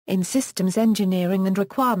In systems engineering and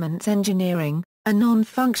requirements engineering, a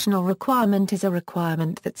non-functional requirement is a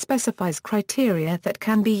requirement that specifies criteria that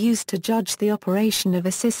can be used to judge the operation of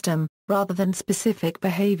a system, rather than specific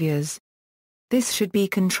behaviors. This should be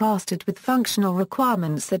contrasted with functional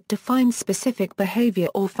requirements that define specific behavior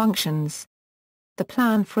or functions. The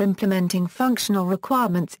plan for implementing functional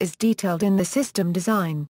requirements is detailed in the system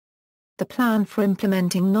design. The plan for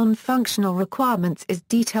implementing non-functional requirements is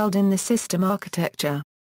detailed in the system architecture.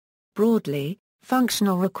 Broadly,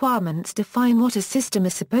 functional requirements define what a system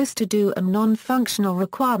is supposed to do and non-functional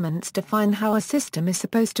requirements define how a system is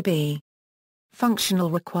supposed to be. Functional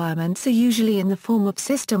requirements are usually in the form of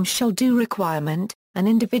system shall do requirement, an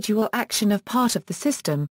individual action of part of the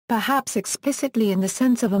system, perhaps explicitly in the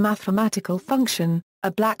sense of a mathematical function,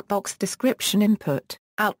 a black box description input,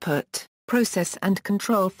 output, process and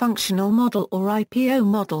control functional model or IPO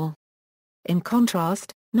model. In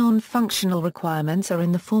contrast, non-functional requirements are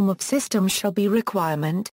in the form of system shall be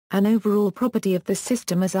requirement, an overall property of the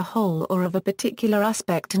system as a whole or of a particular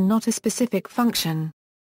aspect and not a specific function.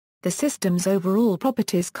 The system's overall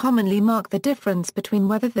properties commonly mark the difference between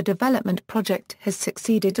whether the development project has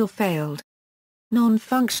succeeded or failed.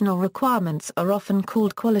 Non-functional requirements are often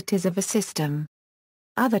called qualities of a system.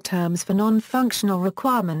 Other terms for non-functional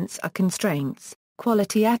requirements are constraints,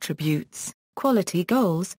 quality attributes, quality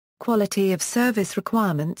goals, quality of service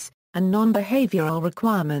requirements, and non-behavioral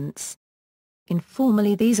requirements.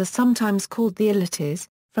 Informally, these are sometimes called the qualities,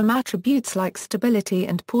 from attributes like stability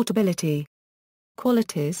and portability.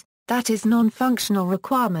 Qualities, that is non-functional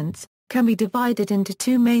requirements, can be divided into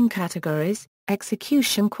two main categories: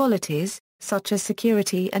 execution qualities, such as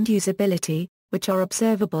security and usability, which are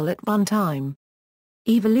observable at runtime.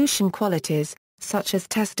 Evolution qualities, such as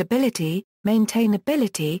testability,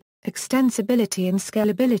 maintainability, extensibility and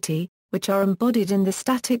scalability, which are embodied in the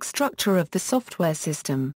static structure of the software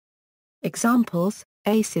system. Examples: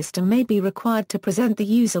 a system may be required to present the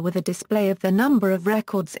user with a display of the number of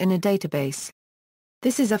records in a database.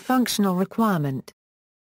 This is a functional requirement.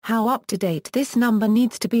 How up-to-date this number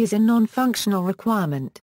needs to be is a non-functional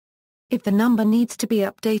requirement. If the number needs to be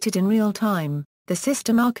updated in real time, the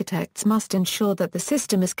system architects must ensure that the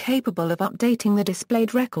system is capable of updating the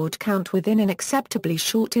displayed record count within an acceptably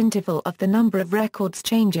short interval of the number of records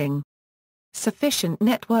changing. Sufficient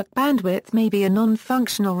network bandwidth may be a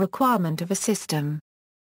non-functional requirement of a system.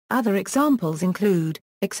 Other examples include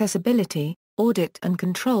accessibility, audit and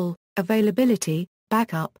control, availability,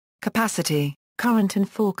 backup, capacity, current and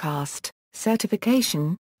forecast,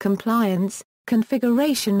 certification, compliance,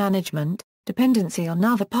 configuration management, dependency on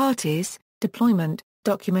other parties, deployment,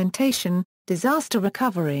 documentation, disaster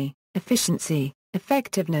recovery, efficiency,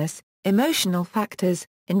 effectiveness, emotional factors,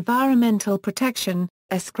 environmental protection,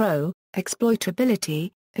 escrow, exploitability,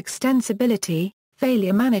 extensibility,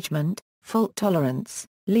 failure management, fault tolerance,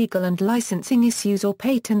 legal and licensing issues or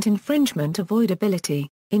patent infringement avoidability,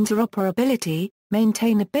 interoperability,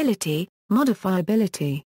 maintainability,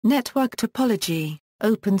 modifiability, network topology,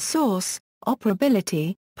 open source,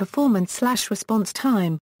 operability, performance/response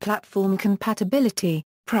time, platform compatibility,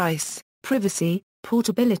 price, privacy,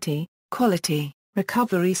 portability, quality,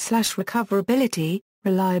 recovery/recoverability,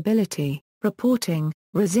 reliability, reporting,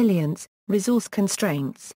 resilience, resource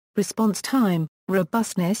constraints, response time,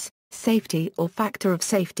 robustness, safety or factor of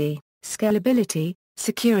safety, scalability,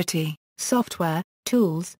 security, software,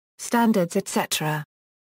 tools, standards etc.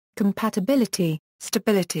 Compatibility,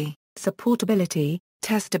 stability, supportability,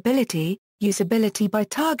 testability, usability by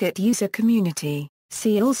target user community.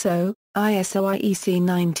 See also, ISO IEC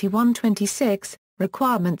 9126,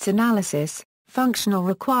 requirements analysis, functional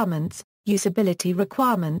requirements, usability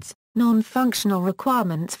requirements, non-functional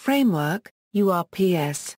requirements framework,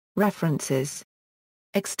 URPS, references.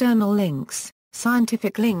 External links,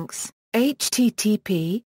 scientific links,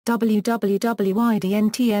 http,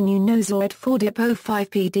 www.idntnu-nozoid4dip05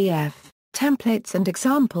 PDF, templates and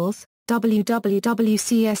examples,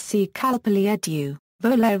 www.csc Calpoli edu,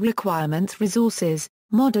 Volo requirements resources,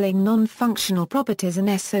 modeling non-functional properties and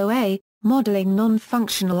SOA, modeling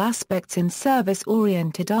non-functional aspects in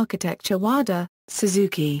service-oriented architecture. WADA,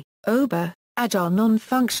 Suzuki, Oba, Agile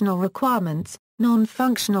non-functional requirements,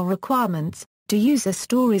 do user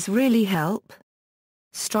stories really help?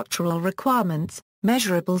 Structural requirements,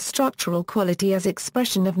 measurable structural quality as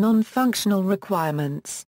expression of non-functional requirements.